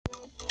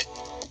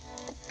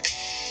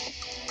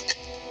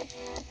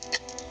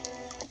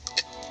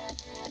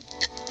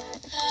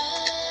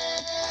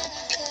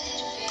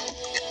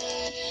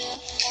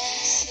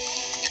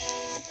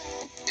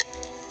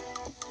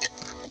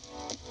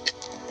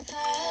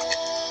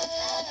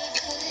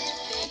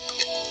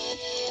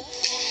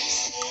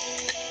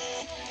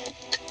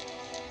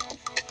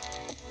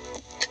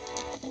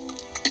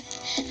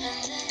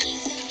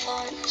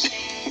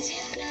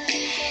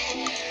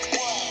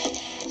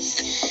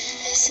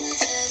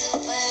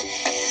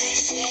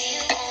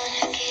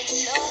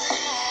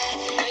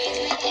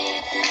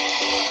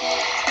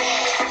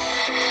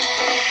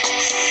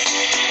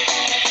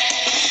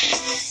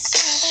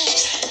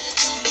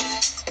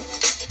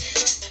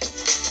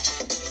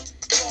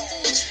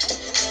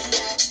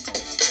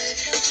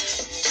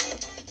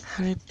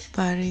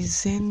Habari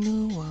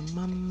zenu wa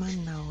mama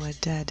na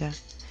wadada.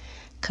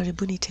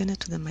 Karibuni tena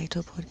to the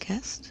Maito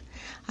podcast.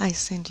 I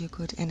send you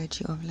good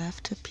energy of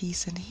laughter,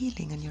 peace and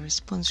healing, and your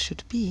response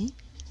should be,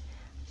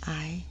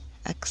 I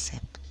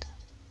accept.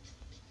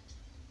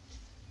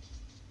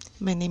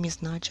 My name is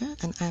Naja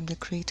and I am the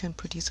creator and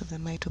producer of the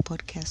Maito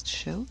podcast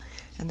show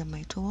and the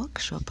Maito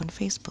workshop on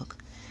Facebook.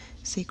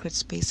 Sacred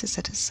spaces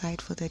set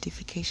aside for the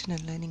edification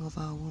and learning of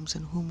our wombs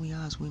and whom we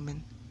are as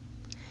women.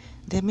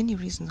 There are many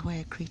reasons why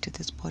I created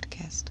this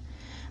podcast,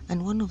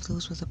 and one of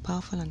those was a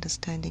powerful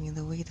understanding in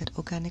the way that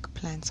organic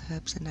plants,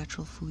 herbs, and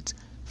natural foods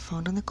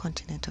found on the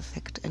continent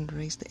affect and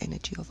raise the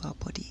energy of our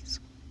bodies.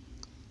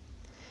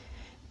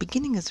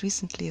 Beginning as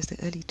recently as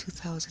the early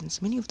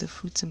 2000s, many of the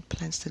fruits and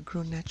plants that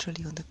grow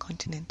naturally on the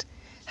continent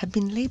have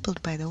been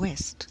labeled by the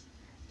West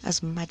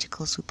as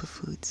magical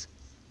superfoods,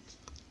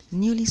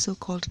 newly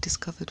so-called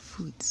discovered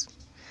foods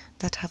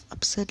that have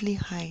absurdly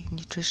high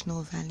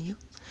nutritional value,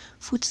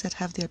 foods that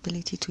have the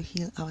ability to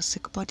heal our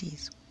sick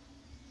bodies.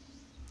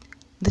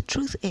 The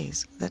truth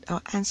is that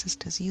our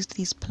ancestors used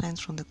these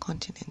plants from the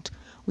continent.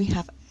 We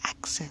have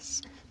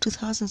access to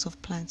thousands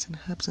of plants and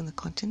herbs on the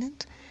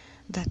continent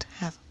that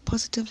have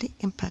positively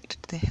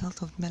impacted the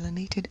health of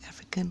melanated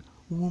African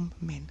womb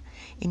men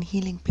in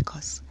healing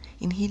PCOS,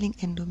 in healing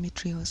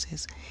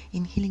endometriosis,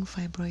 in healing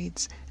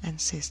fibroids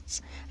and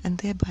cysts, and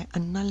thereby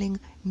annulling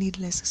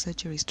needless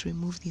surgeries to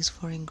remove these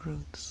foreign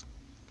growths.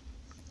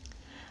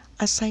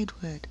 A side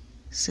word,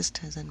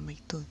 sisters and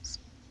maitos.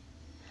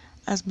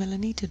 As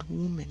melanated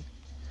women,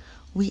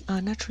 we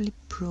are naturally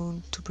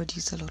prone to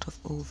produce a lot of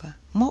ova,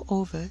 more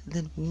ova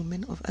than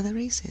women of other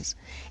races.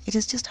 It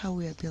is just how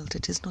we are built.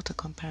 It is not a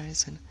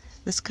comparison.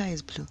 The sky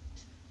is blue,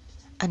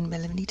 and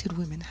melanated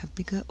women have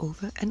bigger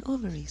ova and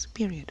ovaries,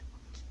 period.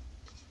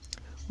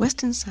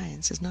 Western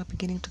science is now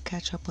beginning to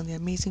catch up on the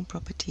amazing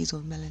properties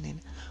of melanin,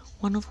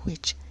 one of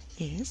which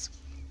is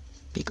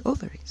big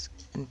ovaries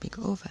and big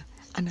ova,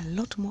 and a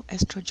lot more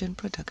estrogen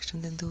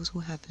production than those who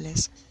have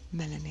less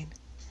melanin.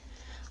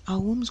 Our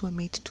wombs were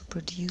made to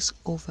produce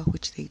ova,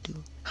 which they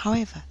do.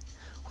 However,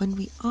 when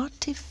we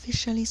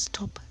artificially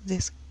stop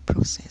this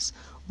process,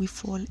 we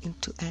fall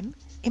into an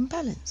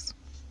imbalance.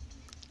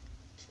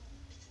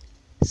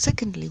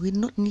 Secondly, we do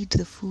not need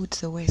the foods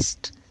the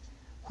West,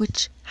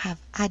 which have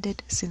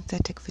added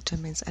synthetic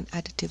vitamins and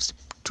additives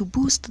to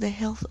boost the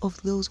health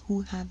of those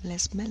who have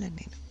less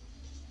melanin,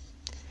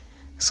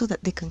 so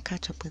that they can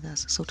catch up with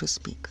us, so to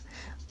speak.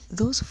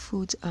 Those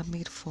foods are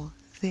made for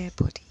their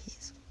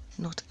bodies,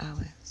 not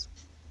ours.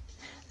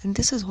 And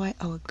this is why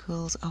our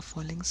girls are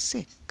falling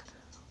sick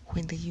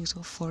when they use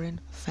of foreign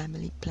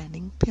family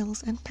planning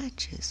pills and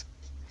patches.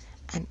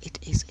 And it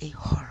is a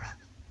horror.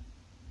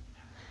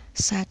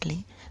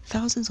 Sadly,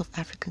 thousands of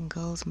African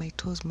girls,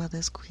 maitos,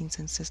 mothers, queens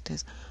and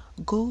sisters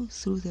go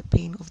through the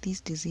pain of these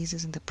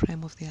diseases in the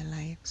prime of their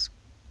lives.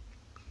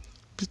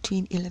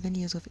 Between 11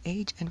 years of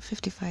age and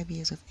 55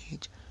 years of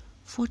age,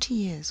 40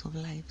 years of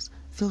lives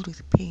filled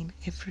with pain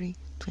every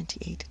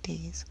 28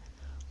 days.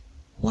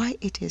 Why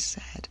it is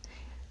sad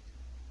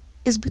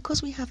is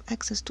because we have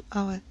access to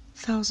our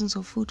thousands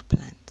of food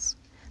plants,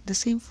 the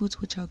same foods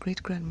which our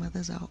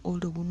great-grandmothers, our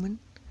older women,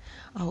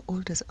 our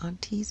oldest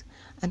aunties,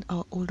 and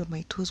our older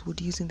maitos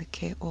would use in the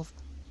care of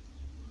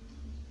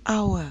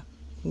our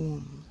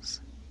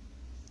wombs.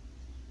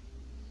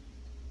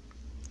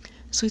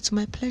 So it's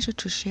my pleasure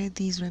to share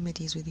these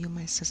remedies with you,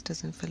 my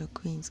sisters and fellow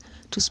queens,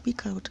 to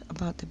speak out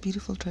about the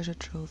beautiful treasure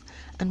trove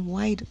and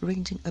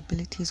wide-ranging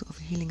abilities of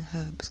healing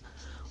herbs.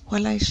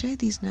 While I share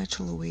these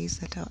natural ways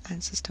that our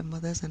ancestor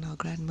mothers and our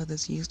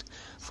grandmothers used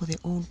for their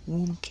own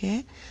womb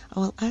care, I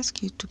will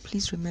ask you to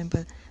please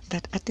remember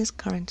that at this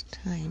current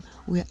time,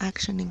 we are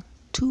actioning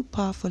two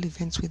powerful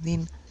events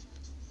within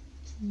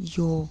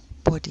your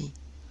body.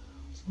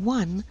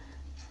 One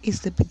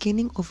is the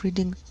beginning of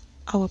ridding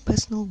our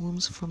personal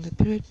wombs from the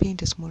period pain,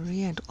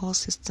 dysmenorrhea, and all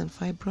cysts and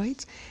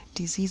fibroids,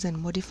 disease and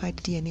modified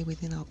DNA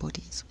within our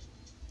bodies.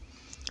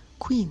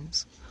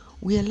 Queens,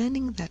 we are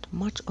learning that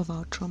much of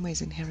our trauma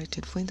is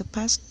inherited, for in the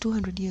past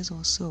 200 years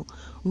or so,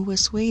 we were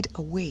swayed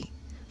away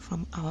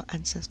from our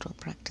ancestral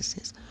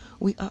practices.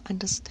 We are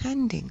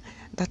understanding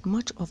that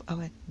much of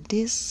our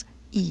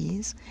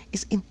dis-ease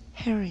is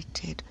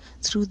inherited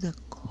through the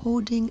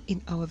coding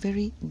in our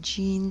very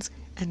genes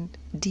and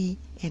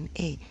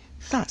DNA.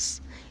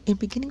 Thus, in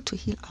beginning to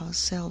heal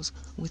ourselves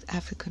with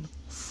African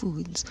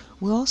foods,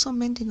 we're also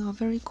mending our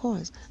very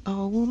cores,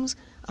 our wombs,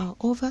 our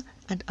ova,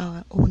 and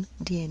our own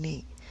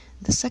DNA.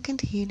 The second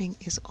healing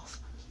is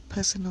of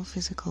personal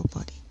physical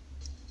body.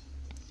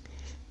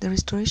 The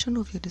restoration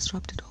of your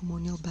disrupted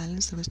hormonal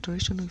balance, the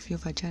restoration of your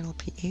vaginal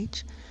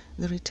pH,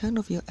 the return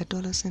of your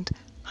adolescent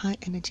high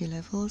energy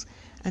levels,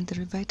 and the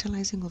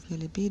revitalizing of your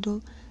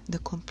libido, the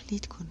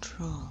complete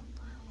control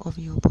of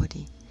your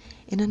body.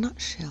 In a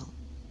nutshell,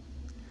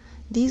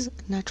 these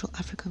natural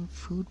African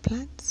food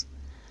plants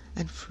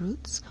and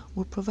fruits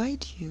will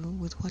provide you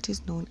with what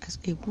is known as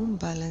a womb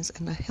balance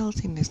and a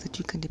healthiness that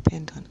you can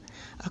depend on,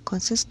 a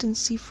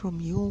consistency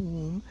from your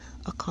womb,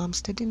 a calm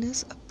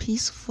steadiness, a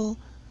peaceful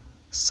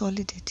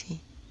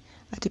solidity,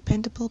 a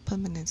dependable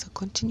permanence, a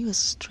continuous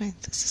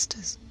strength,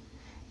 sisters.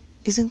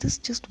 Isn't this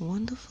just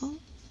wonderful?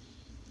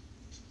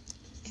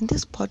 In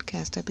this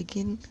podcast, I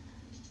begin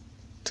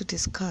to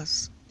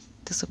discuss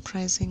the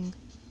surprising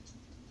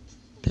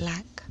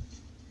black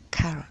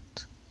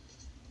carrot.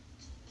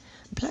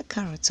 Black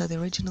carrots are the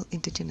original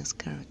indigenous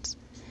carrots.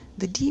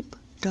 The deep,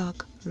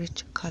 dark,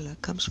 rich color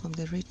comes from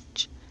the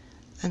rich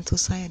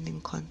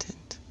anthocyanin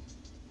content,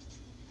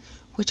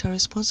 which are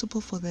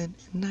responsible for the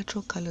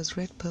natural colors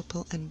red,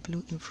 purple, and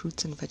blue in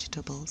fruits and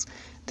vegetables.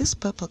 This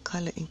purple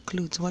color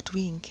includes what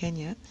we in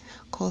Kenya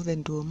call the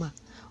ndoma,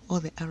 or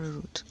the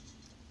arrowroot.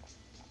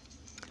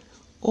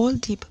 All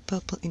deep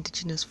purple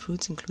indigenous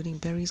fruits, including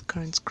berries,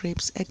 currants,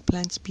 grapes,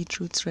 eggplants,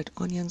 beetroots, red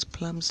onions,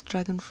 plums,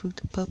 dragon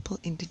fruit, purple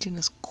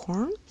indigenous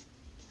corn,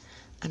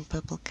 and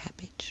purple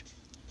cabbage.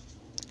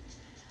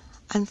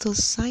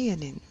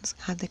 Anthocyanins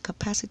have the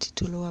capacity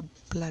to lower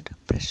blood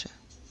pressure,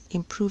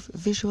 improve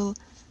visual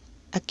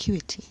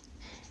acuity,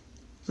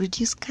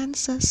 reduce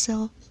cancer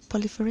cell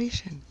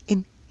proliferation,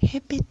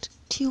 inhibit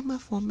tumor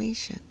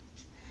formation.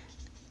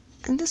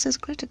 And this is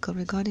critical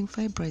regarding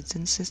fibroids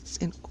and cysts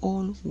in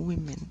all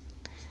women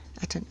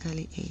at an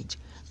early age.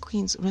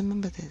 Queens,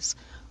 remember this.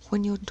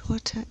 When your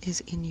daughter is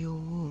in your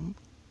womb,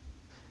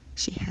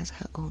 she has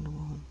her own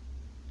womb.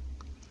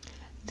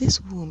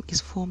 This womb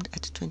is formed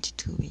at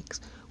 22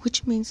 weeks,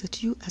 which means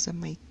that you as a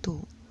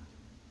maito,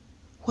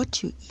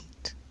 what you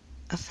eat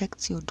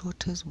affects your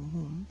daughter's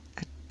womb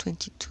at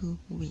 22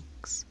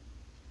 weeks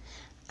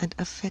and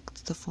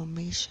affects the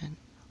formation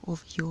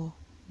of your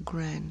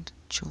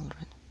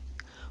grandchildren.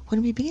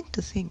 When we begin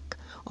to think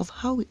of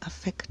how we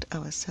affect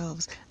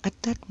ourselves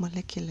at that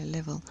molecular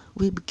level,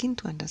 we begin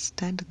to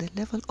understand the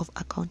level of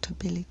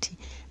accountability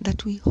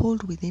that we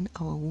hold within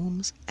our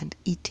wombs and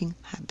eating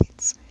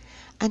habits.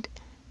 And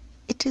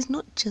it is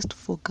not just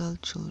for girl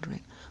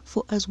children.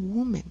 For as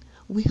women,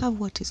 we have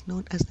what is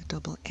known as the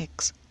double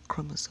X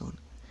chromosome.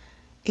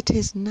 It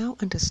is now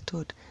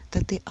understood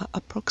that there are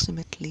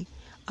approximately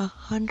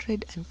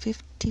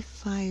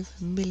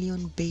 155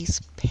 million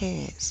base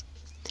pairs,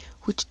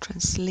 which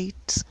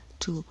translates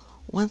to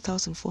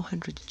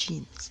 1,400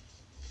 genes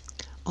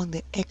on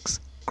the X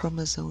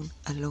chromosome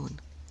alone.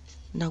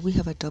 Now we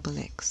have a double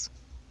X.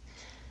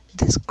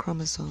 This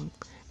chromosome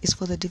is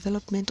for the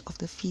development of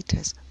the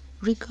fetus,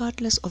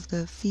 regardless of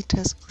the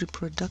fetus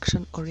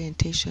reproduction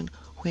orientation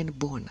when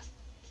born.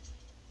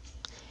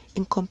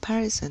 In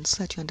comparison,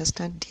 so that you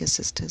understand, dear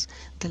sisters,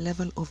 the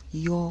level of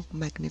your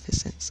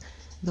magnificence,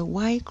 the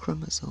Y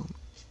chromosome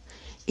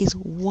is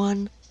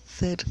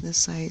 1/3 the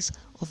size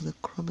of the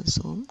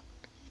chromosome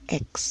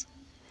X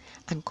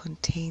and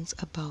contains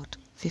about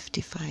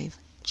 55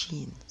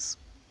 genes.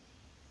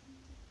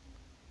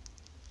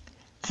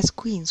 As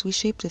queens, we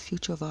shape the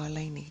future of our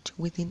lineage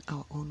within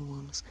our own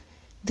wombs.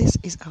 This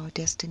is our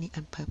destiny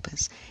and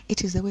purpose.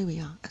 It is the way we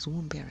are as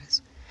womb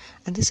bearers.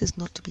 And this is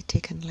not to be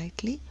taken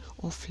lightly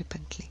or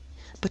flippantly,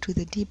 but with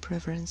a deep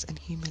reverence and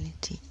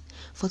humility.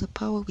 For the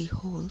power we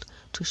hold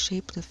to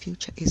shape the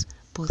future is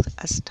both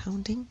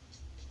astounding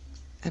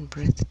and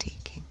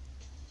breathtaking.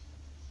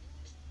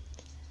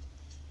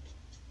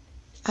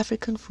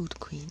 African food,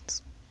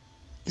 queens,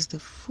 is the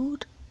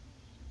food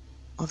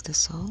of the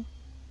soul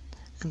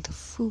and the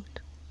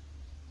food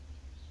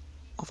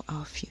of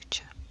our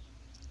future.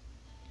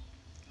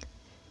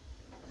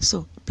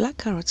 So, black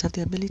carrots have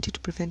the ability to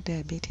prevent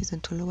diabetes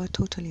and to lower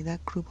totally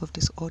that group of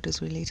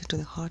disorders related to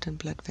the heart and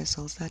blood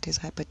vessels, that is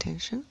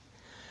hypertension,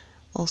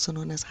 also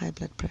known as high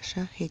blood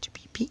pressure,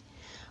 HBP,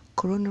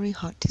 coronary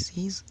heart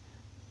disease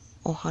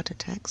or heart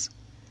attacks,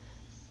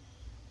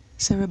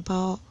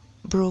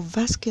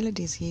 cerebrovascular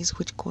disease,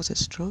 which causes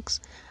strokes,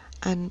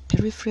 and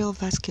peripheral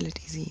vascular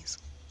disease.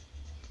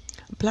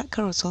 Black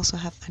carrots also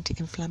have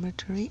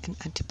anti-inflammatory and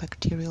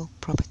antibacterial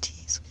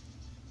properties.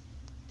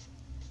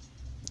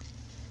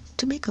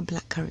 To make a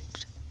black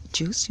carrot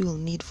juice, you will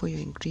need for your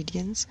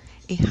ingredients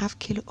a half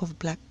kilo of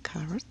black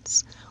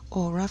carrots,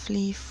 or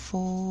roughly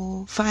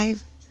 5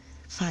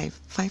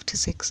 to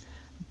 6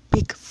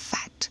 big,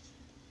 fat,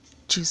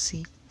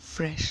 juicy,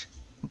 fresh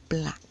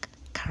black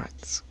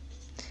carrots.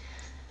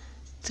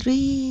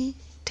 3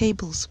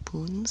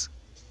 teaspoons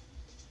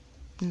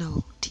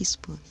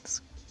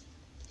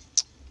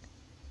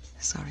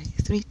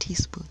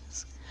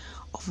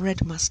of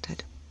red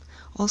mustard,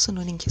 also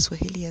known in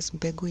Kiswahili as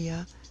mbegu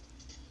ya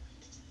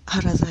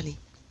haradhali.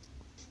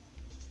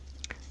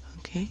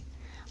 Okay,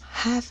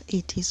 half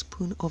a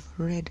teaspoon of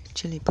red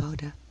chili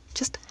powder,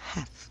 just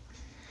half.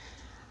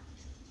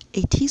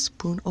 A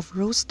teaspoon of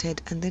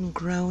roasted and then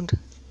ground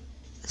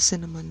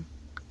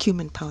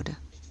cumin powder.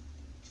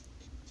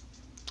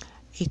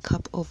 A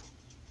cup of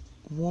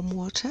warm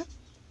water,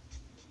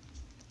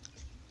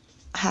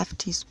 half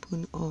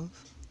teaspoon of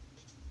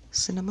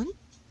cinnamon.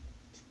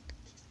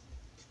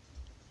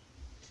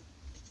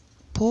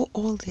 Pour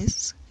all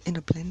this in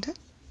a blender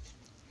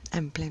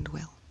and blend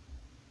well.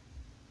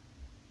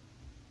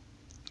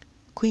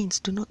 Queens,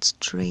 do not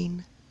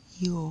strain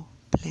your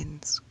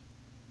blends.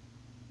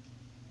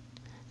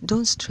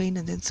 Don't strain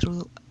and then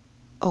throw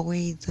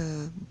away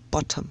the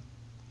bottom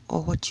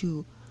or what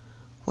you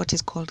what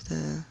is called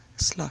the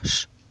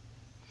slush.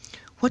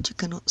 What you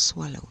cannot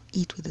swallow,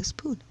 eat with a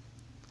spoon.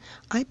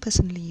 I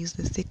personally use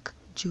the thick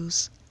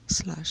juice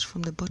slush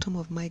from the bottom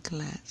of my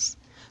glass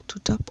to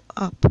top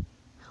up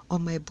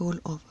on my bowl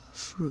of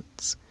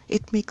fruits.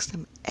 It makes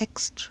them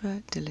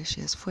extra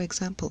delicious. For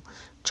example,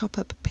 chop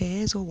up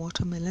pears or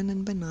watermelon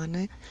and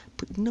banana,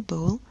 put in a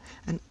bowl,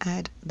 and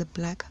add the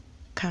black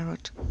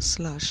carrot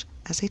slush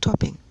as a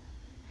topping.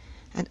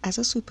 And as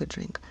a super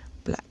drink,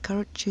 black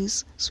carrot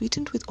juice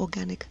sweetened with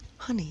organic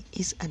honey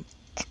is an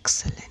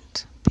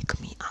excellent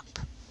pick-me-up.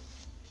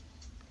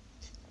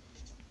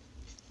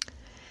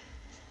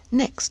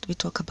 Next, we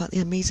talk about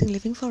the amazing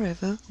living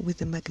forever with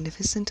the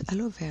magnificent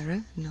aloe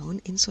vera, known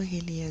in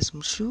Swahili as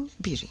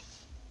mshubiri.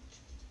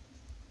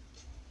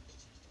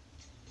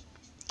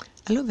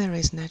 Aloe vera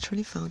is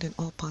naturally found in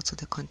all parts of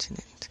the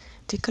continent.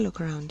 Take a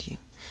look around you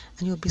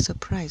and you'll be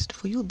surprised,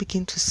 for you'll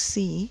begin to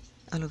see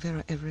aloe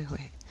vera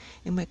everywhere.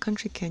 In my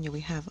country, Kenya,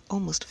 we have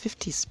almost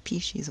 50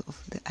 species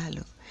of the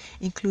aloe,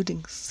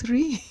 including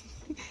 3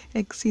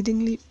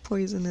 exceedingly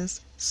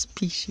poisonous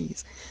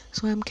species.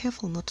 So I'm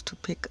careful not to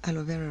pick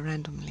aloe vera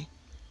randomly.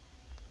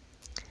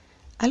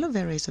 Aloe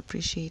vera is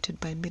appreciated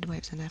by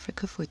midwives in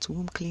Africa for its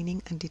womb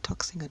cleaning and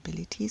detoxing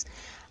abilities,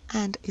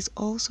 and is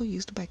also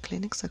used by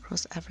clinics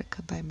across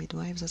Africa by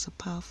midwives as a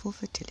powerful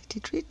fertility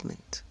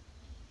treatment.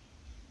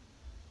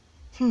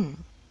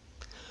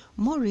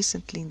 More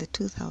recently, in the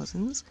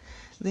 2000s,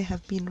 there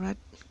have been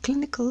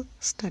clinical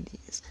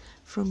studies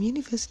from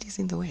universities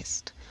in the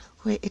West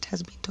where it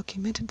has been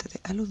documented that the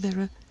aloe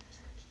vera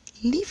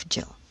leaf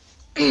gel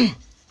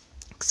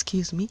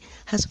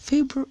has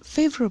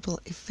favorable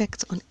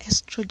effects on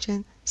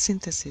estrogen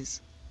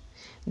synthesis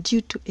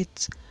due to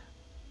its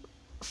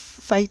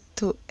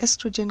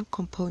phytoestrogen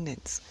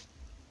components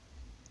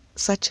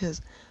such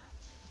as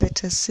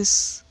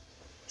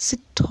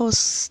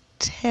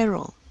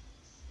beta-sitosterol,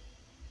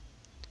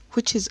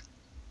 which is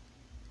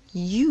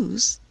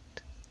used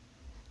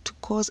to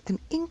cause an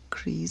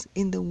increase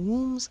in the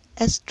womb's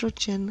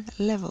estrogen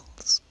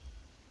levels.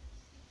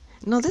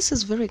 Now, this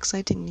is very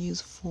exciting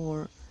news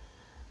for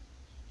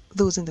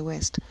those in the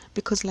West,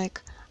 because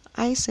like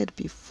I said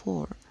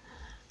before,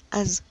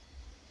 as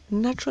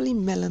naturally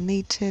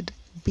melanated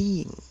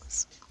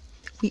beings,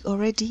 we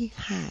already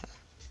have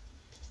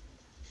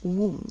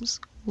wombs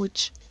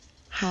which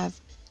have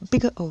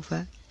bigger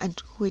ova and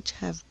which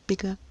have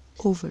bigger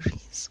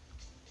ovaries.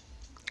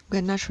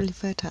 We're naturally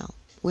fertile.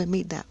 We're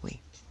made that way.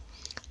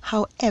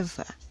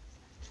 However,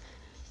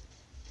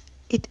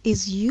 it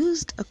is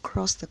used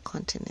across the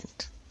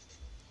continent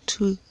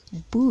to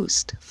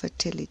boost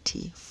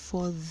fertility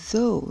for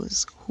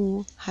those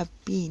who have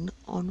been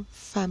on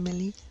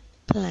family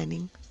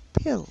planning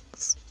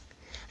pills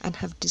and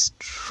have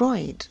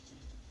destroyed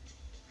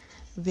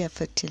their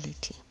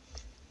fertility.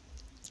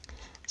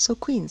 So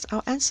Queens,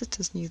 our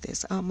ancestors knew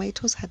this. Our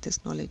Maitos had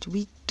this knowledge.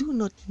 We do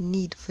not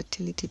need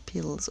fertility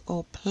pills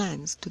or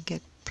plans to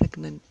get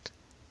pregnant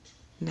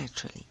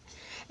naturally.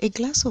 A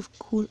glass of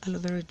cool aloe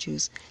vera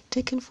juice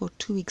taken for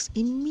 2 weeks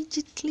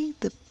immediately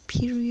the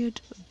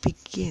period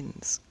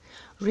begins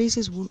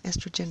raises womb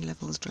estrogen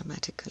levels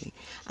dramatically.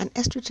 And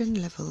estrogen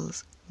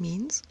levels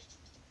means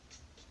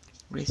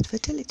raised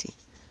fertility.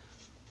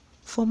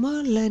 For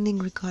more learning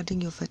regarding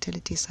your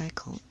fertility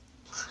cycle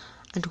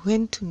and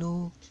when to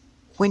know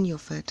when you're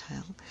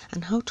fertile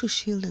and how to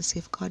shield and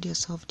safeguard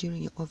yourself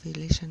during your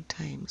ovulation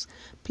times,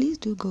 please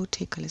do go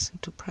take a listen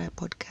to prior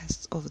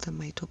podcasts of the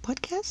Maito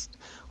podcast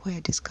where I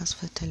discuss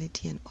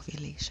fertility and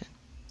ovulation.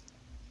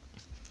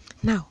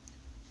 Now,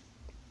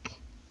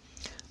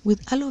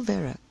 with aloe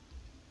vera,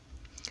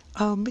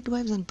 our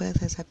midwives and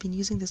birthers have been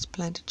using this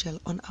plant gel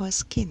on our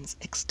skins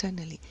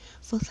externally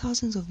for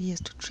thousands of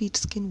years to treat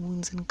skin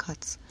wounds and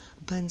cuts,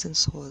 burns and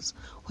sores.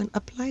 When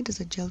applied as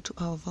a gel to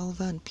our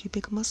vulva and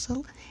pubic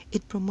muscle,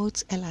 it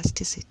promotes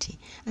elasticity,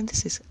 and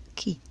this is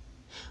key.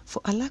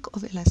 For a lack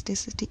of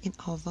elasticity in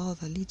our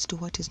vulva leads to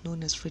what is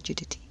known as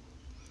rigidity,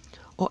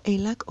 or a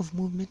lack of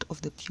movement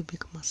of the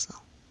pubic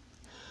muscle.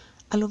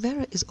 Aloe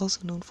vera is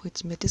also known for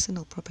its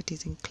medicinal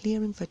properties in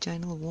clearing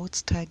vaginal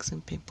warts, tags,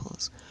 and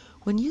pimples.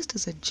 When used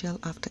as a gel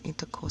after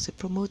intercourse, it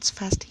promotes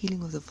fast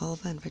healing of the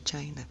vulva and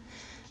vagina.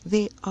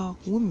 There are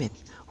women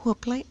who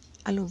apply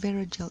aloe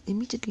vera gel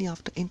immediately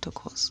after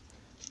intercourse,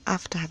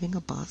 after having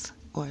a bath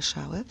or a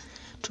shower,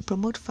 to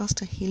promote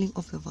faster healing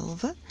of the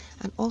vulva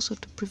and also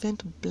to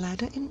prevent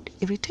bladder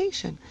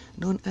irritation,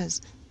 known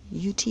as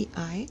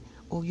UTI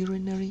or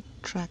urinary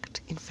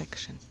tract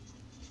infection.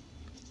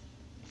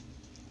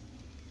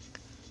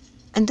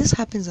 And this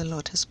happens a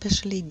lot,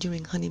 especially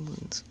during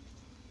honeymoons.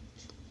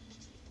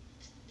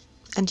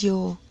 And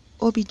your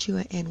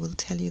OBGYN will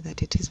tell you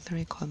that it is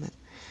very common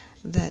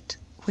that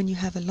when you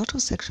have a lot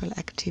of sexual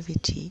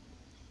activity,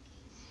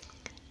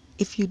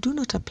 if you do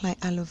not apply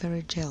aloe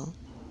vera gel,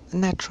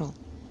 natural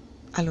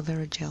aloe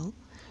vera gel,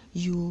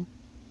 you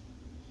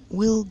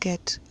will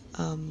get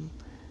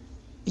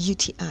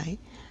UTI,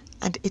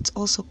 and it's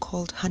also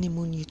called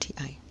honeymoon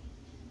UTI.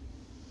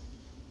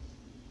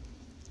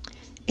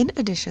 In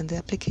addition, the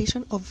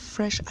application of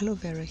fresh aloe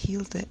vera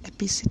heals the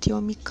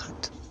episiotomy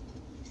cut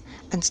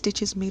and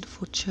stitches made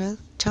for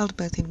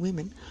childbirth in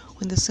women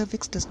when the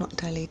cervix does not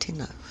dilate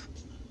enough.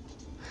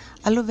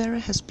 Aloe vera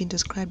has been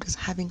described as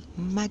having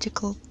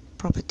magical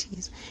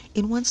properties.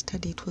 In one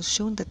study, it was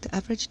shown that the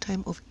average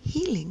time of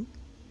healing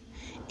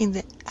in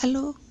the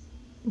aloe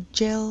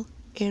gel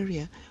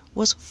area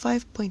was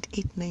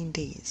 5.89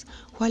 days,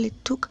 while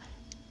it took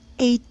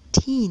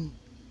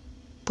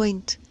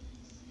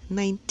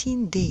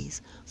 18.19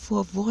 days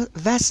for a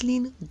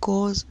Vaseline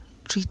gauze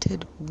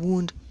treated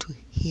wound to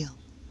heal.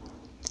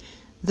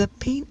 The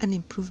pain and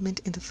improvement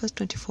in the first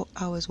 24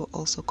 hours were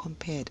also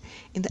compared.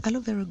 In the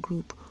aloe vera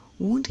group,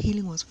 wound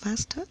healing was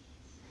faster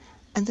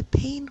and the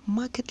pain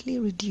markedly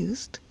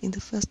reduced in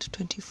the first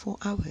 24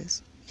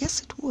 hours.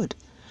 Yes, it would,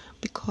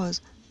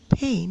 because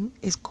pain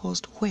is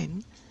caused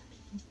when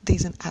there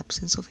is an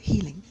absence of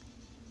healing.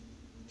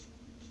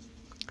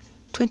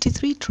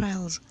 23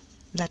 trials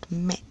that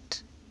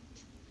met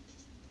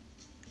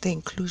the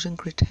inclusion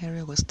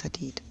criteria were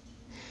studied.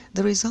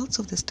 The results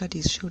of the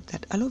studies showed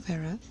that aloe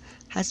vera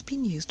has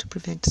been used to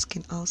prevent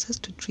skin ulcers,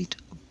 to treat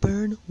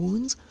burn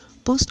wounds,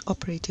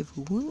 post-operative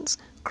wounds,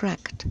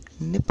 cracked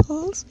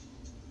nipples,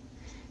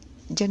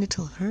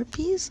 genital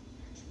herpes,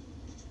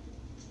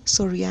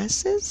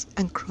 psoriasis,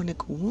 and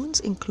chronic wounds,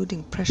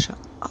 including pressure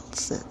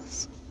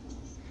ulcers.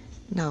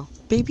 Now,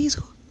 babies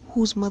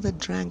whose mother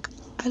drank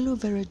aloe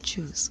vera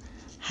juice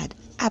had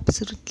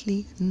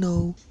absolutely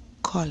no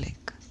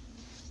colic.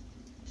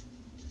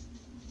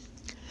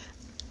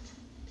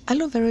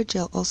 Aloe vera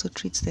gel also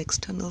treats the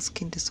external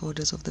skin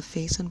disorders of the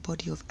face and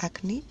body of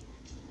acne,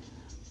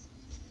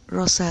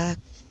 rosacea,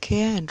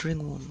 and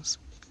ringworms.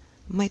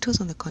 My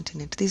toes on the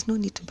continent, there's no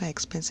need to buy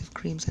expensive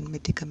creams and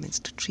medicaments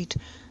to treat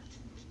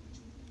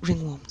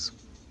ringworms.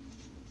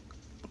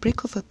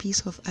 Break off a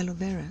piece of aloe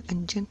vera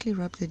and gently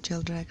rub the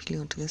gel directly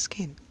onto the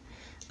skin.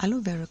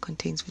 Aloe vera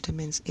contains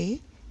vitamins A,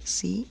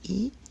 C,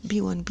 E,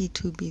 B1,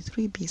 B2,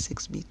 B3,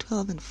 B6,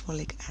 B12, and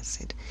folic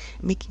acid,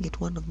 making it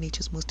one of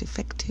nature's most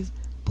effective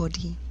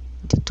body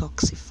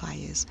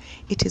detoxifiers.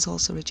 It is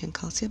also rich in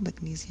calcium,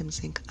 magnesium,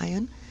 zinc,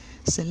 iron,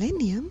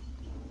 selenium,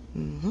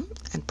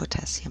 and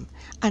potassium.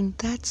 And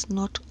that's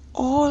not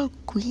all,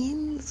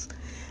 queens.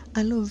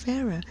 Aloe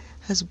vera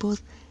has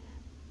both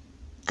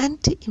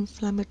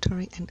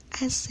anti-inflammatory and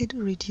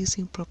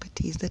acid-reducing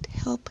properties that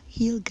help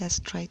heal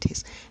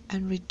gastritis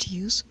and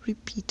reduce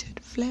repeated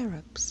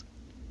flare-ups.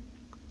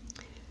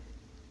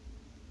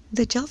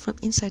 The gel from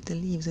inside the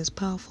leaves is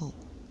powerful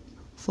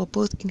for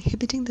both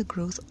inhibiting the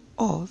growth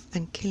of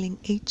and killing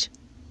H.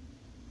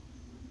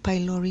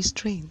 pylori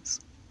strains,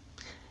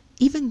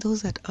 even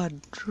those that are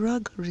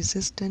drug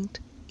resistant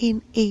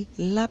in a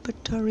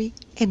laboratory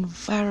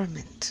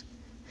environment.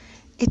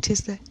 It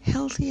is the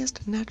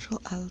healthiest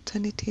natural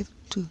alternative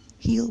to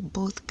heal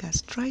both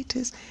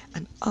gastritis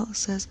and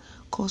ulcers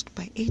caused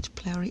by H.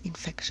 pylori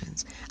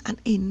infections, and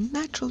a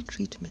natural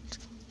treatment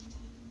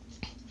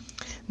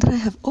that I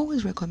have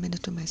always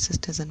recommended to my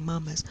sisters and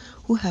mamas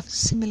who have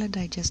similar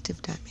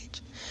digestive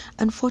damage.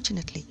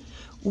 Unfortunately,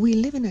 we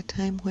live in a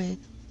time where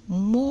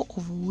more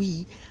of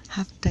we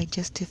have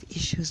digestive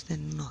issues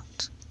than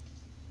not,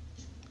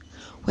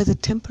 whether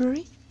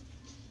temporary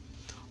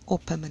or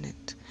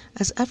permanent.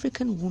 As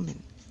African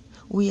women,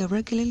 we are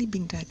regularly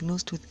being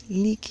diagnosed with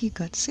leaky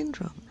gut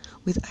syndrome,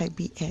 with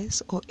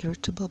IBS or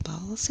irritable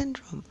bowel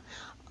syndrome,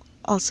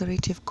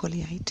 ulcerative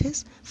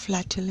colitis,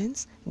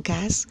 flatulence,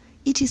 gas,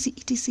 etc.,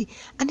 etc.,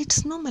 and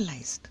it's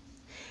normalized.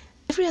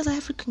 Every other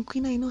African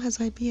queen I know has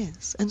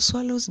IBS and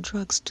swallows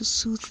drugs to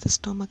soothe the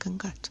stomach and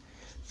gut.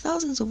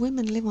 Thousands of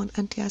women live on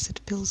antacid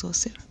pills or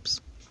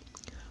syrups,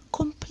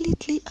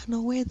 completely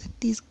unaware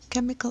that these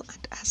chemical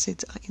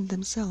antacids are in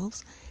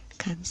themselves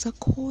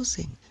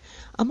cancer-causing.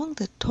 Among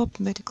the top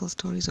medical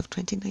stories of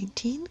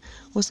 2019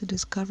 was the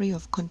discovery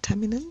of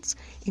contaminants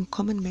in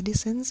common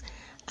medicines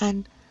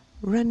and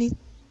ranitidine.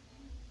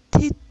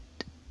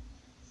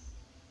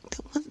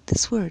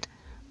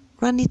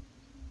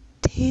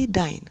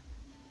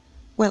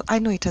 Well, I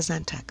know it as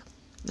Zantac,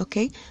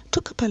 okay?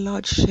 Took up a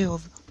large share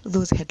of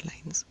those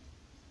headlines.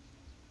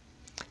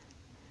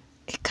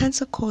 A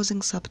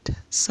cancer-causing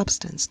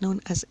substance known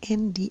as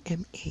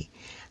NDMA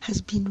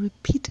has been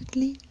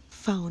repeatedly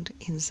found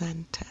in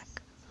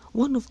Zantac,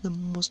 one of the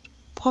most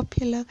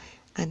popular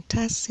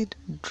antacid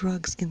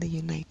drugs in the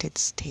United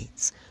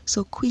States.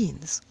 So,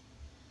 queens,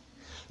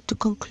 to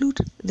conclude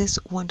this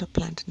wonder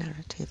plant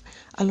narrative,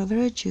 aloe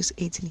vera juice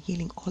aids in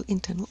healing all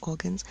internal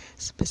organs,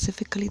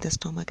 specifically the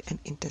stomach and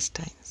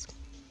intestines.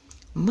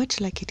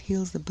 Much like it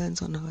heals the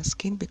burns on our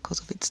skin because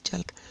of its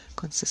gel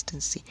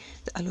consistency,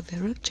 the aloe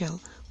vera gel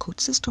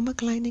coats the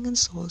stomach lining and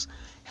sores,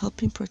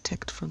 helping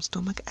protect from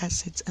stomach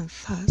acids and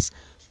thus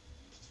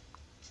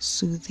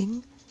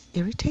soothing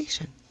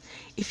irritation.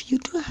 If you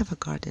do have a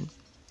garden,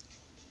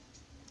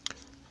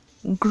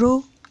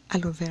 grow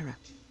aloe vera.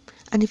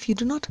 And if you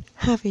do not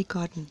have a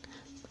garden,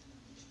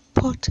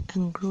 pot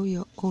and grow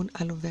your own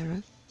aloe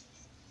vera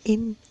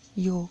in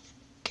your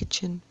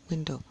kitchen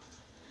window.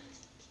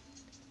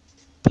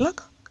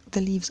 Pluck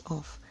the leaves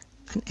off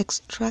and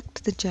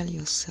extract the gel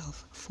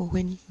yourself for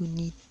when you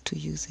need to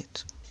use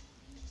it.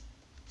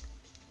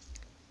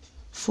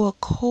 For a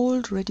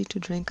cold,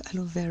 ready-to-drink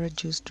aloe vera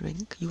juice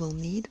drink, you will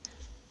need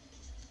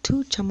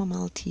 2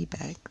 chamomile tea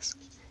bags.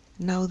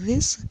 Now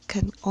this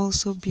can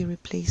also be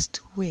replaced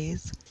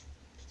with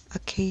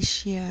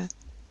acacia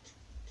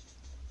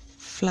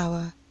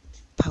flower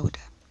powder.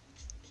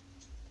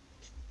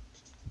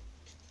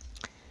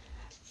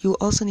 You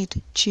also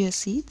need chia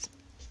seeds,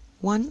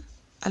 1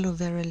 aloe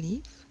vera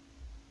leaf,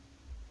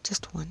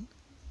 just 1,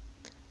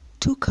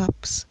 2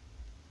 cups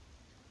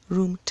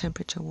room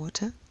temperature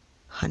water,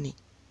 honey.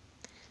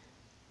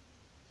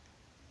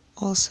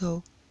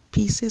 Also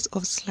pieces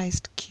of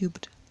sliced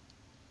cubed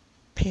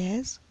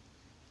pears,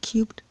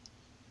 cubed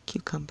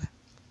cucumber.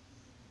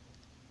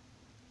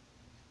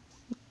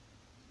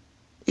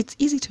 It's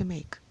easy to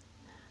make.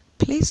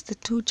 Place the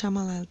 2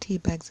 chamomile tea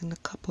bags in a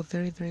cup of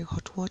very, very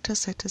hot water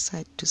set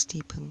aside to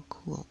steep and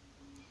cool.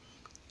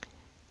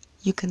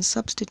 You can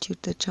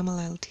substitute the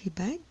chamomile tea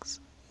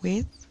bags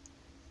with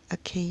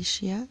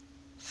acacia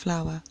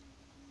flower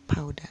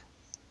powder.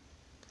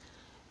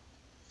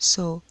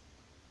 So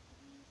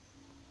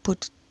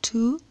put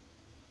 2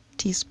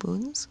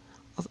 teaspoons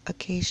of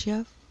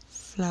acacia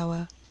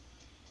flower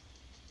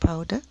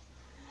powder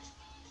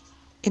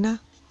in a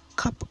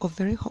cup of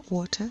very hot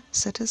water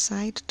set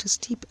aside to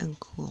steep and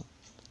cool.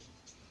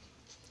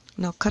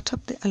 Now cut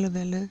up the aloe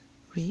vera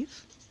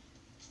leaf,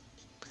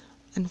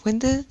 and when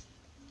the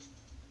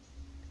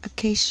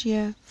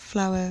acacia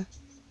flower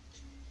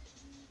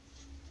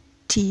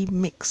tea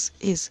mix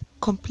is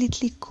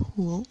completely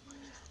cool,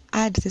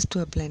 add this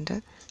to a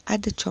blender,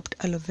 add the chopped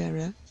aloe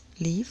vera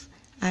leaf,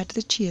 add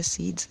the chia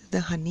seeds, the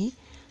honey,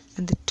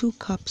 and the 2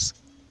 cups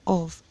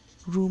of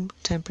room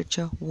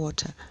temperature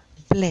water.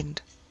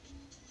 Blend.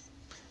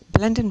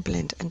 Blend and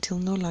blend until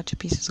no larger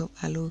pieces of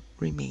aloe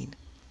remain.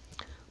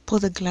 Pour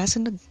the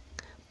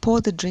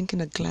drink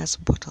in a glass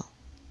bottle.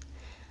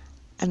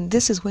 And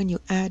this is when you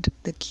add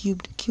the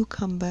cubed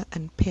cucumber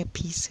and pear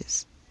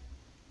pieces.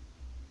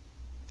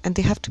 And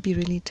they have to be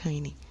really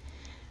tiny.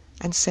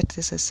 And set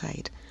this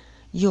aside.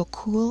 Your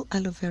cool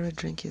aloe vera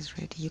drink is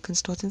ready. You can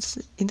store it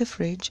in the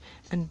fridge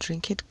and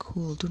drink it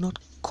cool. Do not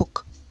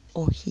cook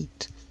or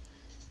heat.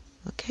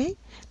 Okay?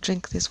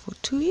 Drink this for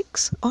 2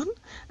 weeks on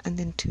and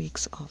then 2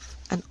 weeks off.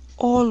 And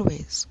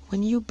always,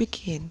 when you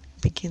begin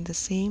the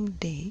same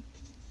day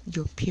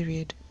your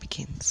period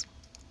begins.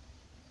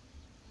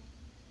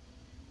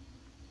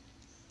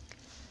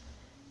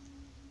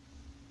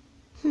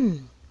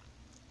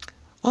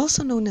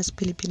 Also known as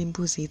Pilipili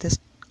Mbuzi, the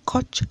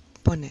Scotch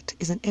bonnet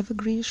is an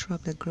evergreen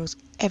shrub that grows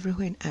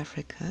everywhere in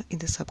Africa, in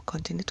the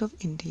subcontinent of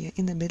India,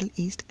 in the Middle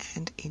East,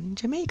 and in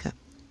Jamaica.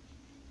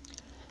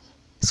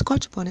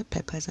 Scotch bonnet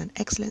pepper is an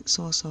excellent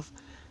source of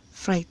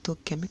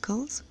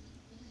phytochemicals,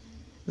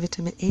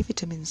 vitamin A,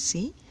 vitamin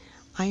C,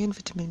 iron,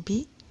 vitamin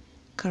B,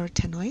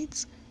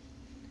 carotenoids,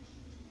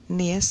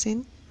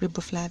 niacin,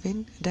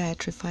 riboflavin,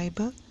 dietary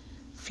fiber,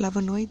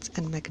 flavonoids,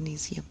 and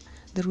magnesium.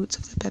 The roots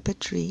of the pepper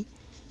tree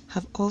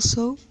have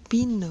also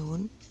been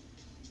known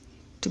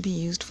to be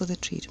used for the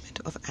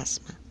treatment of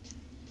asthma.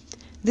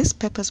 This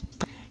pepper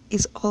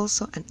is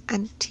also an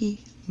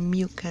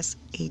anti-mucus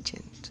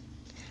agent,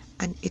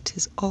 and it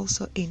is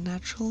also a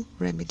natural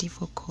remedy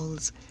for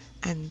colds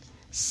and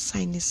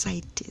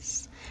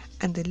sinusitis.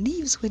 And the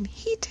leaves, when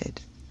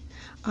heated,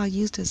 are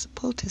used as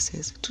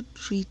poultices to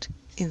treat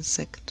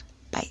insect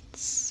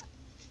bites.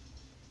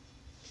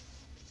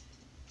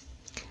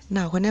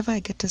 Now, whenever I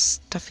get a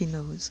stuffy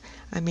nose,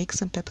 I make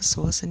some pepper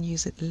sauce and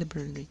use it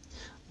liberally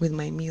with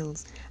my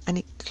meals, and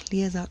it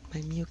clears out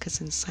my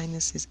mucus and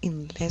sinuses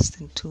in less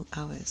than 2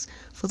 hours.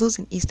 For those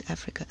in East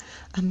Africa,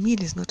 a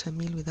meal is not a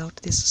meal without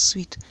this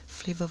sweet,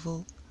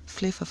 flavorful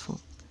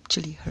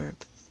chili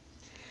herb.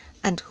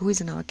 And who is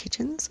in our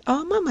kitchens?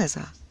 Our mamas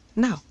are.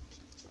 Now,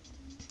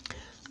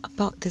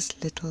 about this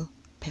little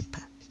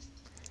pepper.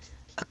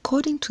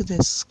 According to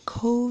the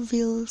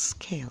Scoville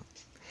scale,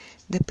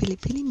 the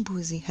Pilipili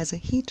Mbuzi has a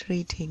heat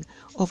rating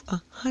of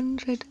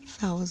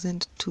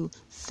 100,000 to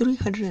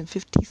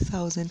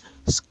 350,000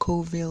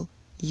 Scoville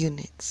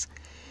units.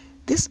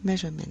 This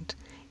measurement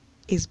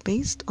is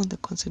based on the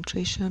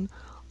concentration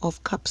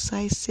of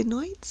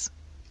capsaicinoids,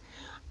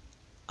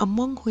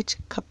 among which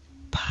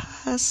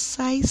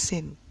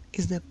capsaicin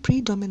is the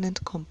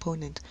predominant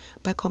component.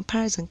 By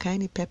comparison,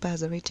 cayenne pepper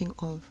has a rating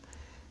of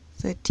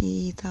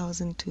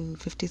 30,000 to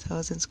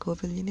 50,000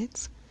 Scoville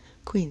units.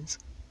 Queens,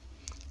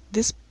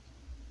 this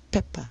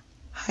pepper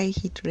high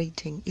heat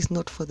rating is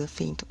not for the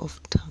faint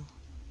of tongue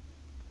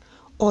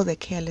or the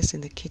careless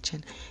in the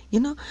kitchen. You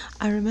know,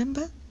 I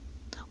remember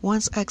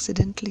once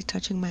accidentally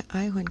touching my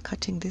eye when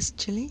cutting this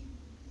chili.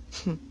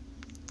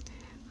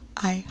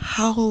 I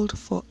howled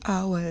for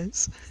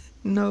hours.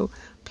 No,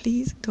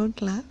 please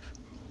don't laugh.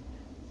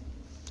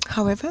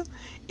 However,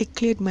 it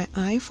cleared my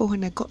eye, for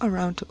when I got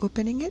around to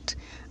opening it,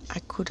 I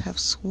could have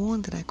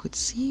sworn that I could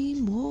see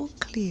more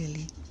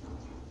clearly.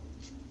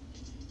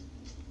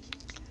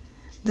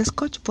 The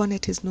Scotch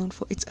bonnet is known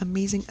for its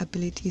amazing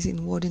abilities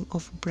in warding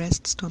off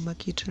breast,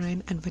 stomach,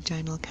 uterine, and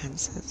vaginal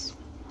cancers.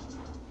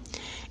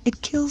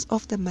 It kills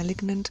off the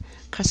malignant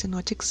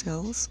carcinogenic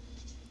cells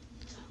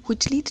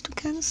which lead to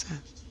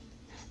cancer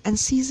and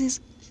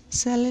seizes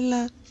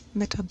cellular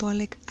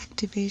metabolic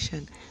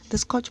activation. The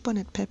Scotch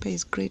bonnet pepper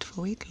is great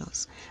for weight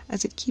loss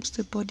as it keeps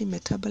the body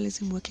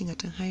metabolism working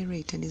at a high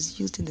rate and is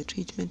used in the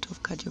treatment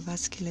of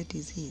cardiovascular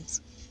disease.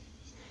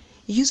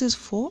 It uses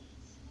 4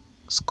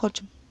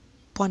 Scotch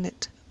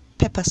bonnet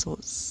pepper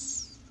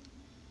sauce.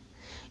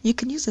 You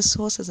can use the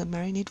sauce as a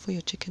marinade for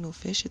your chicken or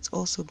fish. It's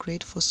also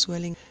great for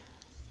swirling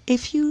a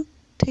few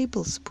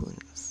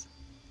tablespoons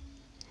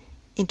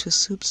into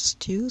soups,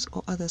 stews,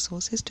 or other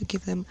sauces to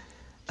give them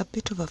a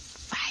bit of a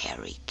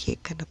fiery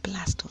kick and a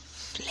blast of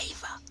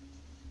flavor.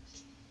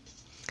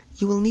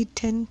 You will need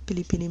 10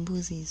 pilipili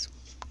mbuzis.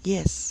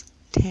 Yes,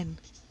 10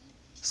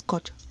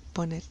 Scotch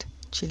bonnet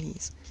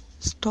chilies.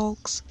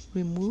 Stalks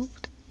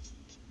removed,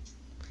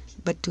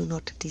 but do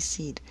not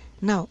deseed.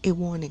 Now, a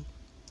warning.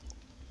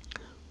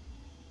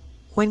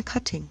 When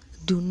cutting,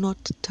 do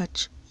not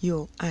touch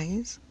your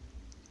eyes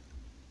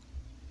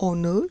or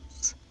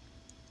nose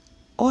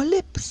or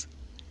lips.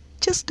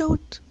 Just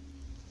don't.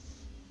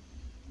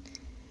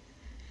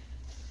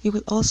 You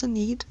will also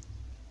need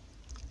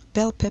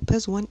bell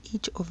peppers, 1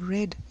 each of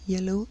red,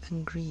 yellow,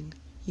 and green.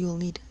 You will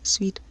need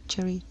sweet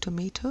cherry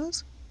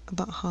tomatoes,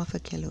 about half a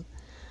kilo.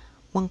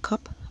 1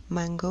 cup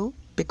mango,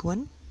 big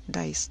one,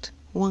 diced.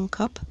 1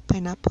 cup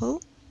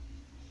pineapple,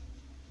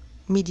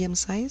 medium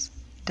size,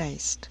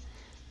 diced.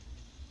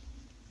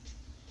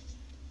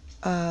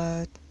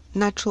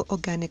 Natural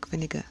organic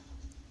vinegar,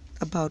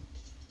 about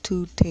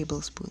 2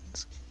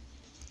 tablespoons.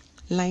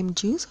 Lime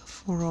juice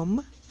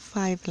from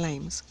 5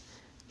 limes.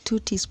 2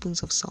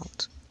 teaspoons of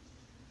salt.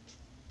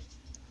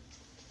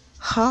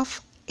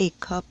 Half a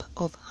cup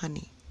of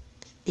honey.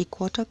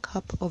 1/4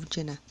 cup of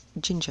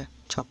ginger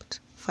chopped.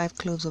 5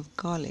 cloves of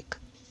garlic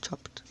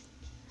chopped.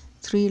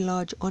 3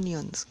 large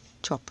onions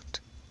chopped.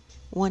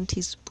 1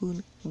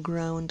 teaspoon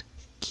ground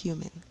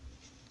cumin.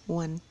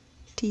 1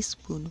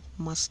 teaspoon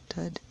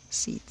mustard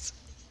seeds.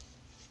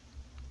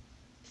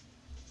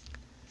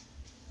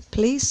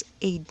 Place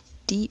a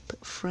deep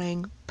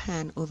frying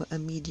pan over a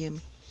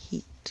medium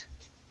heat.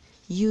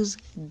 Use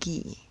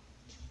ghee.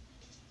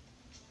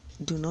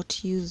 Do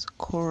not use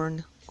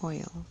corn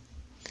oil.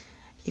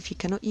 If you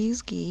cannot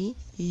use ghee,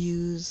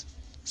 use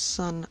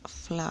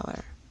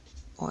sunflower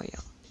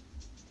oil.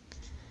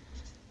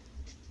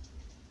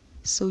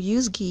 So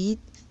use ghee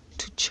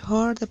to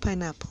char the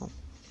pineapple.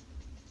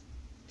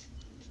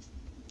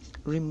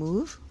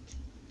 Remove,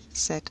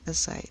 set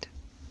aside.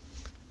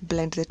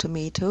 Blend the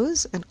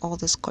tomatoes and all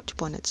the Scotch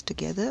bonnets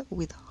together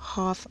with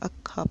half a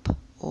cup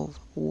of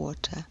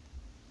water.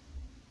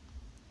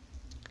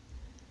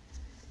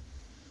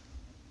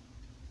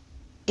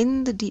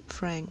 In the deep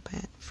frying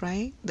pan,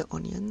 fry the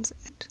onions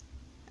and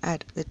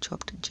add the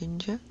chopped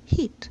ginger.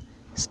 Heat.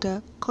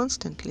 Stir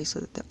constantly so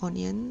that the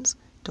onions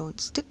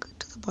don't stick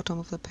to the bottom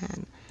of the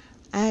pan.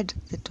 Add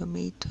the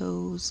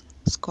tomatoes,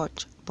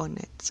 Scotch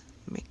bonnets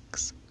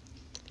mix.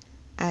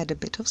 Add a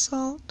bit of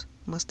salt,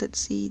 mustard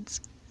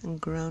seeds,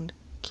 and ground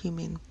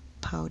cumin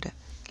powder.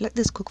 Let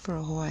this cook for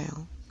a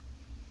while.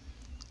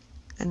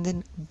 And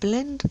then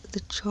blend the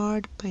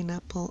charred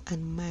pineapple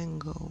and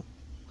mango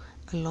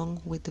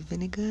along with the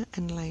vinegar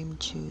and lime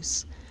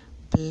juice.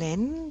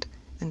 Blend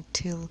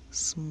until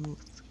smooth.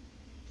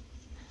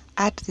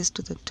 Add this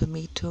to the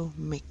tomato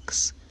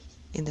mix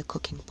in the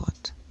cooking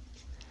pot.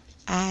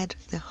 Add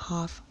the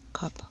half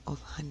cup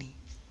of honey.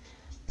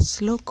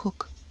 Slow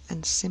cook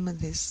and simmer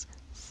this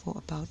for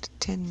about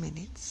 10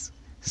 minutes,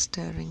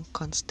 stirring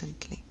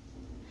constantly.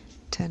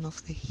 Turn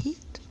off the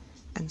heat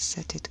and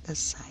set it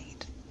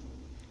aside.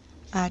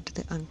 Add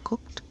the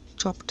uncooked,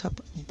 chopped up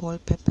bell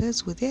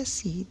peppers with their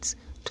seeds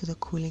to the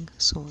cooling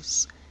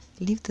sauce.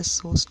 Leave the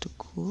sauce to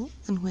cool,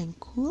 and when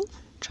cool,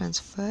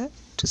 transfer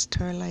to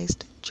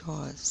sterilized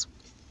jars.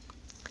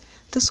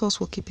 The sauce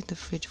will keep in the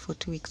fridge for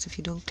 2 weeks if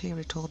you don't clear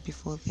it all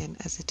before then,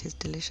 as it is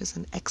delicious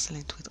and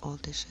excellent with all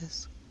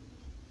dishes.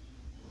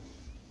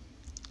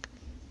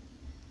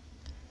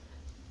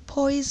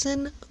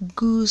 Poison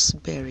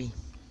gooseberry.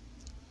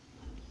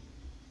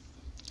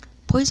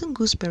 Poison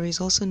gooseberry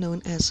is also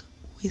known as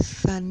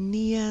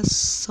Withania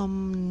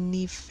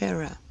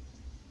somnifera.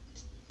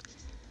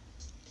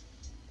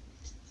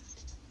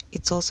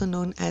 It's also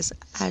known as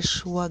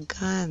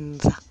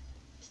ashwagandha,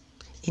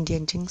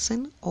 Indian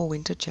ginseng, or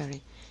winter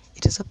cherry.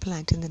 It is a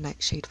plant in the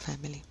nightshade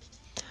family.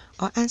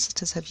 Our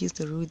ancestors have used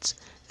the roots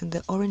and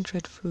the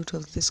orange-red fruit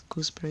of this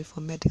gooseberry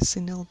for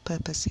medicinal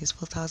purposes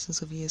for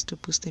thousands of years to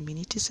boost the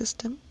immunity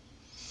system,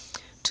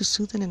 to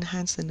soothe and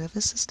enhance the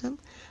nervous system,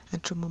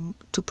 and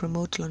to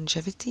promote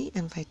longevity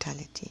and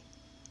vitality.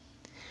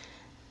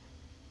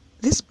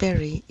 This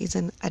berry is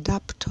an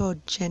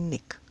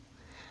adaptogenic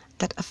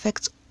that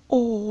affects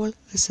all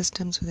the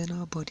systems within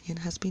our body and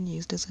has been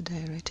used as a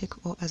diuretic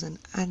or as an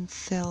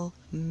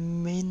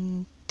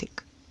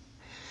anthelmintic,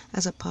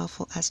 as a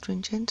powerful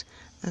astringent,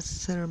 a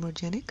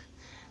thermogenic,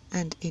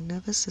 and a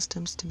nervous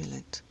system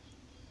stimulant.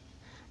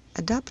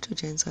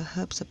 Adaptogens are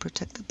herbs that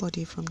protect the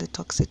body from the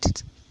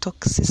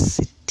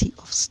toxicity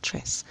of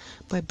stress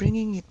by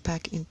bringing it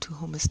back into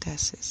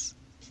homeostasis.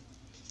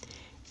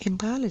 In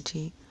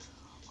biology,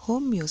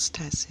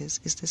 homeostasis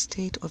is the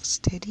state of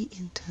steady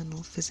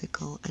internal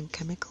physical and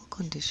chemical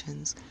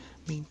conditions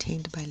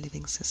maintained by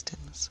living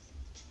systems.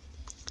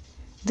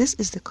 This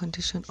is the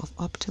condition of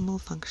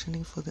optimal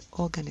functioning for the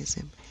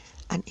organism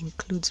and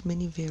includes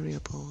many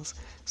variables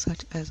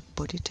such as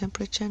body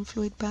temperature and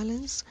fluid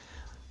balance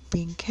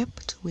being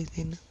kept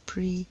within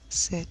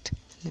preset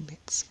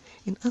limits.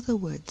 In other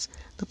words,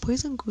 the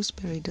poison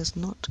gooseberry does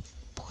not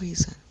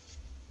poison,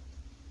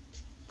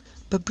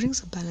 but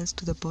brings a balance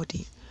to the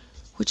body,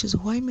 which is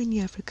why many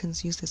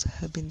Africans use this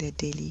herb in their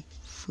daily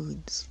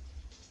foods.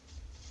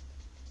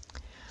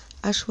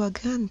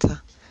 Ashwagandha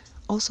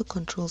also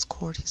controls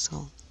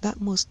cortisol, that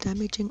most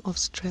damaging of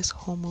stress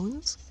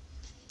hormones,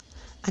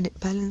 and it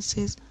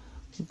balances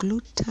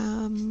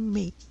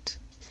glutamate,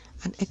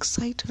 an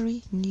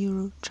excitatory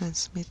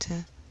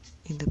neurotransmitter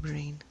in the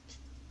brain.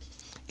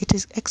 It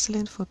is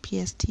excellent for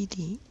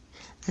PSTD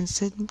and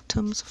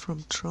symptoms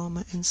from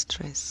trauma and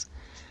stress.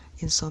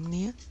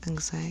 Insomnia,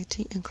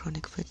 anxiety, and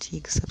chronic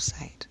fatigue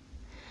subside.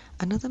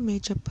 Another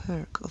major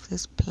perk of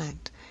this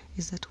plant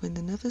is that when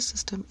the nervous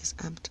system is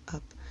amped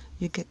up,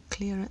 you get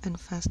clearer and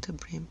faster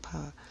brain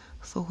power,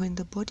 for when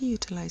the body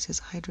utilizes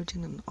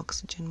hydrogen and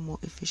oxygen more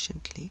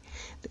efficiently,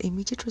 the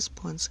immediate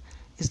response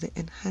is the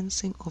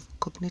enhancing of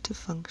cognitive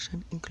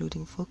function,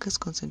 including focus,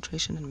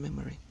 concentration, and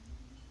memory.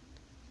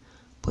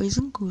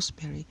 Poison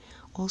gooseberry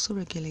also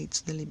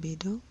regulates the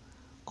libido,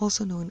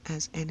 also known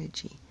as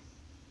energy,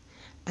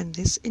 and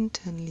this in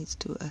turn leads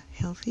to a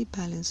healthy,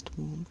 balanced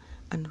womb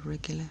and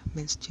regular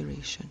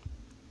menstruation.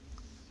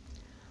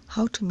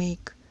 How to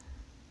make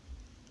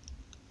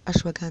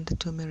ashwagandha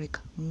turmeric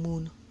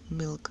moon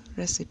milk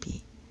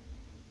recipe.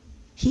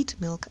 Heat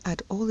milk,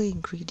 add all the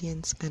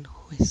ingredients and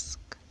whisk.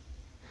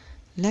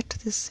 Let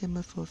this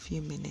simmer for a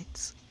few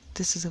minutes.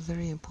 This is a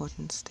very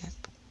important step.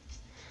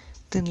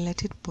 Then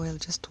let it boil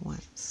just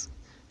once.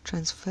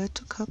 Transfer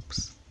to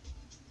cups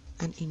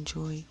and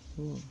enjoy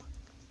warm.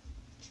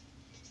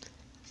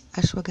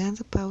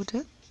 Ashwagandha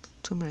powder,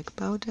 turmeric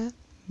powder,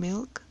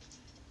 milk,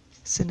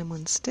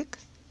 cinnamon stick,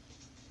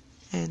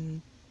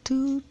 and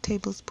 2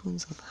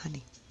 tablespoons of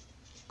honey.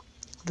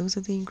 Those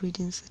are the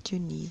ingredients that you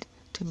need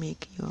to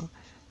make your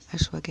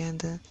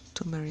ashwagandha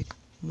turmeric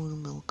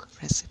moon milk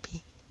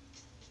recipe.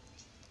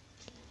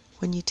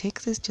 When you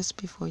take this just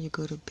before you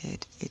go to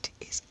bed, it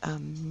is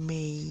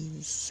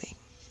amazing.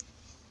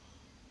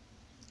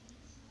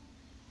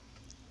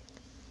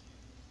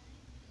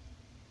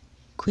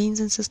 Queens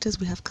and sisters,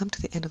 we have come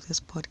to the end of this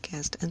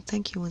podcast, and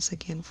thank you once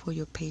again for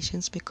your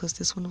patience because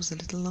this one was a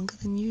little longer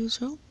than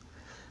usual.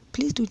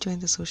 Please do join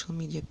the social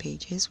media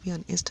pages. We are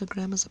on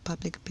Instagram as a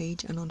public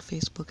page and on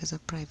Facebook as a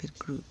private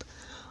group.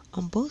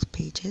 On both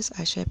pages,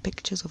 I share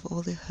pictures of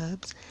all the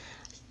herbs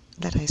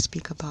that I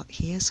speak about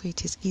here, so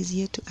it is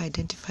easier to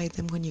identify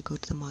them when you go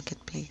to the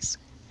marketplace.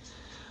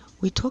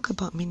 We talk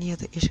about many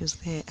other issues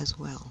there as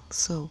well,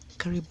 so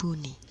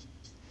karibuni.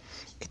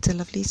 It's a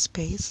lovely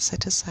space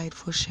set aside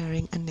for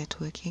sharing and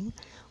networking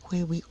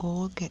where we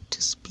all get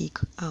to speak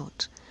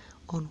out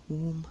on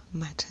womb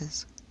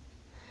matters.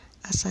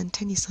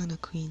 Asanteni sana,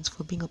 Queens,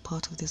 for being a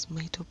part of this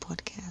Maito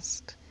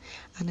podcast.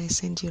 And I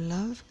send you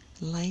love,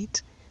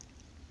 light,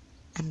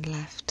 and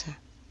laughter.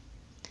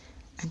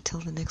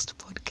 Until the next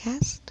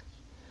podcast,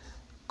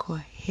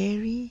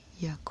 kwaheri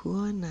ya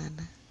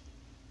kuonana.